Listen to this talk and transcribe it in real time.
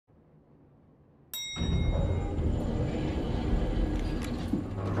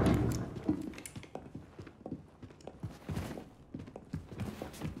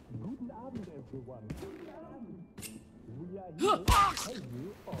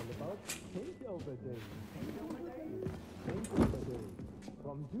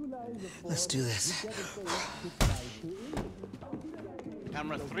Let's do this.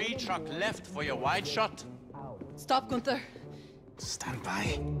 Camera 3, truck left for your wide shot. Stop, Gunther. Stand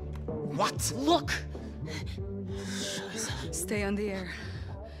by. What? Look! Stay on the air.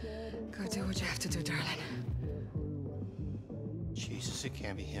 Go do what you have to do, darling. Jesus, it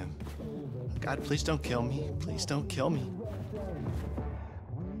can't be him. God, please don't kill me. Please don't kill me.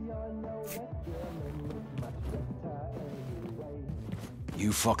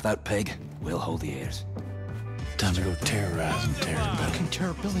 You fuck that pig, we'll hold the heirs. Time to go terrorize and tear fucking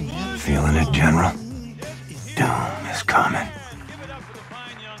terror Billy, man. Feeling it, General? Doom is coming. Give it up for the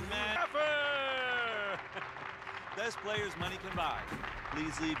fine young man. Best players money can buy.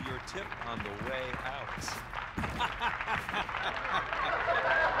 Please leave your tip on the way out.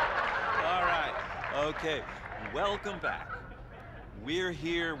 All right. Okay. Welcome back. We're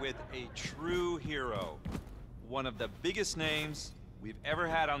here with a true hero. One of the biggest names we've ever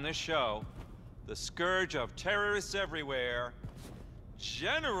had on this show. The scourge of terrorists everywhere.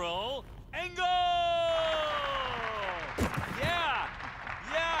 General Engel! Yeah!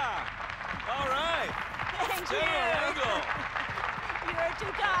 Yeah! All right. Thank General you. Engel. You are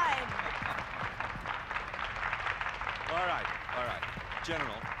too kind. All right, all right.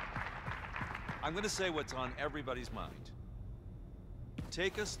 General, I'm going to say what's on everybody's mind.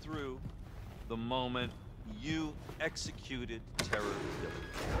 Take us through the moment you executed Terror Billy.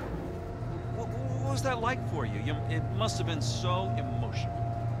 What was that like for you? It must have been so emotional.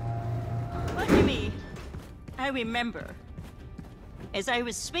 Well, Jimmy, I remember, as I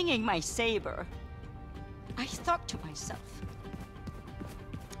was swinging my saber, I thought to myself,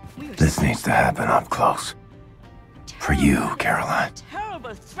 This needs to happen up close. For you, Caroline. A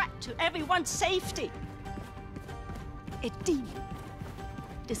terrible threat to everyone's safety. A demon,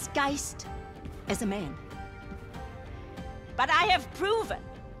 disguised as a man. But I have proven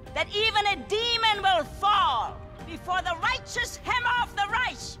that even a demon will fall before the righteous hem off the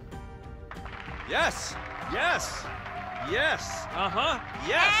Reich. Yes! Yes! Yes! Uh-huh!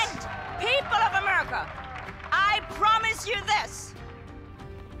 Yes! And people of America, I promise you this.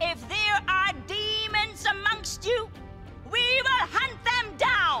 If there are demons amongst you, we will hunt them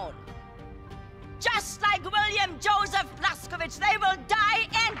down. Just like William Joseph Blaskovich, they will die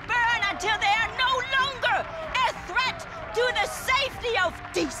and burn until they are no longer a threat to the safety of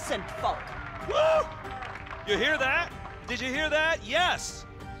decent folk. Woo! You hear that? Did you hear that? Yes!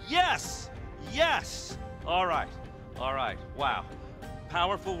 Yes! Yes! All right. All right. Wow.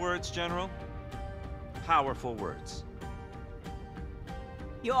 Powerful words, General. Powerful words.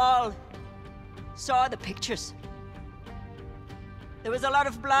 You all saw the pictures. There was a lot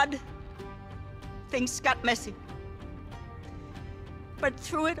of blood. Things got messy. But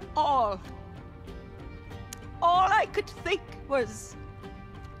through it all I could think was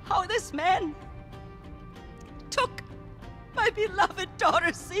how this man took my beloved daughter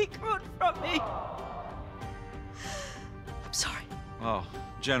Sigrun from me. I'm sorry. Oh,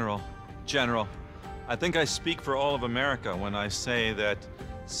 General, I think I speak for all of America when I say that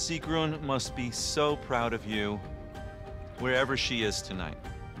Sigrun must be so proud of you wherever she is tonight.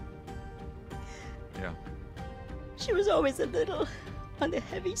 Yeah. She was always a little on the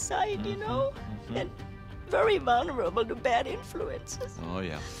heavy side, you know? And very vulnerable to bad influences. Oh,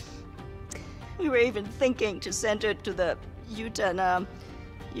 yeah. We were even thinking to send her to the euthanasie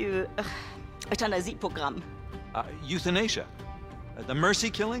program. Euthanasia? The mercy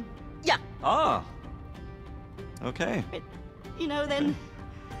killing? Yeah. Ah. Okay. But, you know, then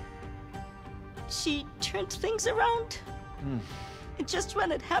she turned things around. And just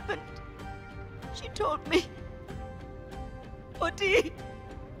when it happened, she told me, Odi,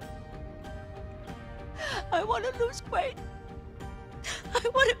 I want to lose weight. I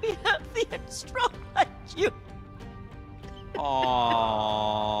want to be healthy and strong like you.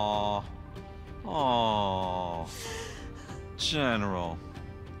 Aww. Aww. General.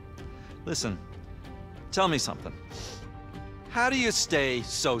 Listen, tell me something. How do you stay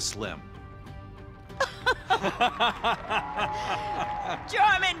so slim?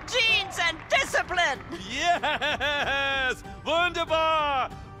 German genes and discipline. Yes! Wunderbar!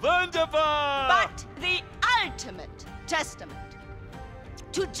 Wunderbar! But the ultimate testament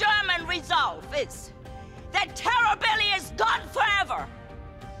to German resolve is that Terror Billy is gone forever.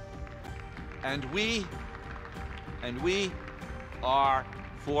 And we are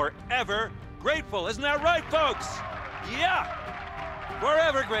forever grateful. Isn't that right, folks? Yeah!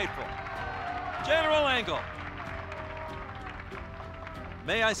 Forever grateful. General Engel.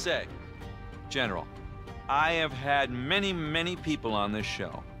 May I say, General, I have had many, many people on this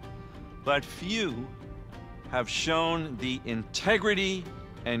show, but few have shown the integrity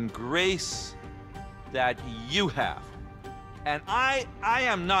and grace that you have. And I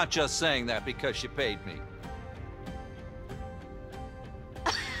am not just saying that because you paid me.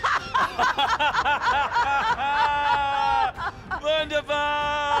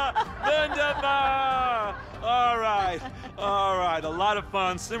 Wunderbar! Wunderbar! All right, a lot of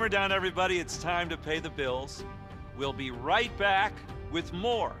fun. Simmer down, everybody. It's time to pay the bills. We'll be right back with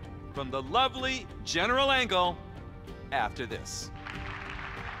more from the lovely General Engel after this.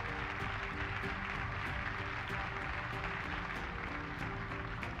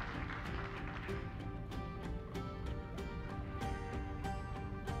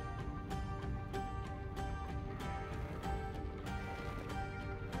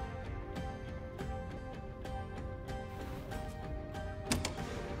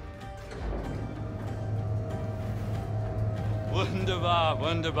 Wunderbar,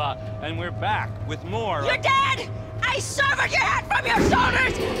 wunderbar. And we're back with more. You're dead! I severed your head from your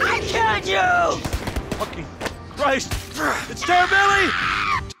shoulders! I killed you! Fucking Christ! It's Terror Billy!